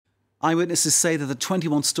Eyewitnesses say that the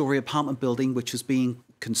 21-storey apartment building, which was being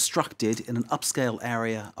constructed in an upscale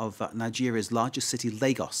area of Nigeria's largest city,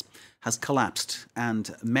 Lagos, has collapsed,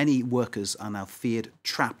 and many workers are now feared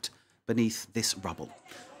trapped beneath this rubble.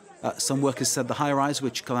 Some workers said the high-rise,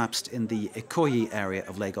 which collapsed in the Ikoyi area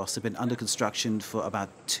of Lagos, had been under construction for about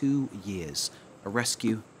 2 years. A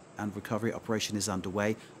rescue and recovery operation is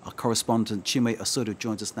underway. Our correspondent Chinwe Osodo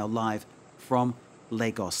joins us now live from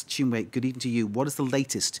Lagos. Chinwe, good evening to you. What is the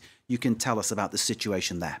latest you can tell us about the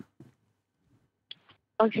situation there?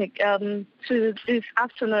 Okay, to this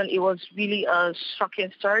afternoon, it was really a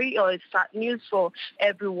shocking story, or it's sad news for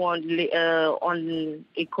everyone on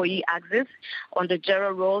Ikoyi axis. On the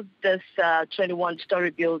Jero Road, this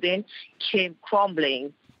 21-story building came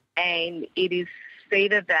crumbling, and it is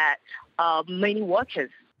stated that many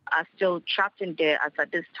workers are still trapped in there as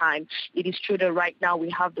at this time. It is true that right now we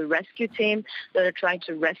have the rescue team that are trying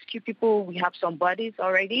to rescue people. We have some bodies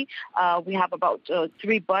already. We have about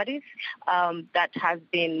 3 bodies that has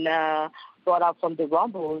been brought out from the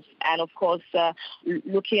rumbles. And of course,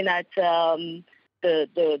 looking at the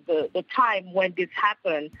time when this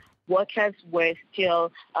happened, workers were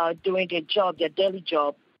still doing their job, their daily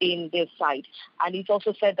job, in this site. And it's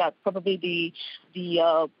also said that probably the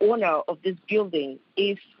owner of this building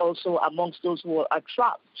is also amongst those who are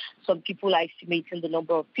trapped. Some people are estimating the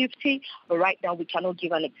number of 50, but right now we cannot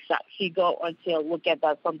give an exact figure until we get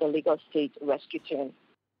that from the Lagos State Rescue Team.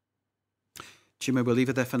 Chinwe, we'll leave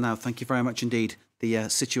it there for now. Thank you very much indeed. The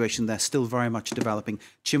situation there still very much developing.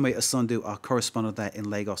 Chinwe Osodo, our correspondent there in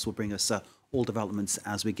Lagos, will bring us all developments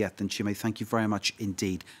as we get them. Chinwe, thank you very much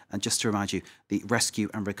indeed. And just to remind you, the rescue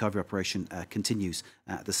and recovery operation continues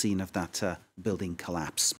at the scene of that building collapse.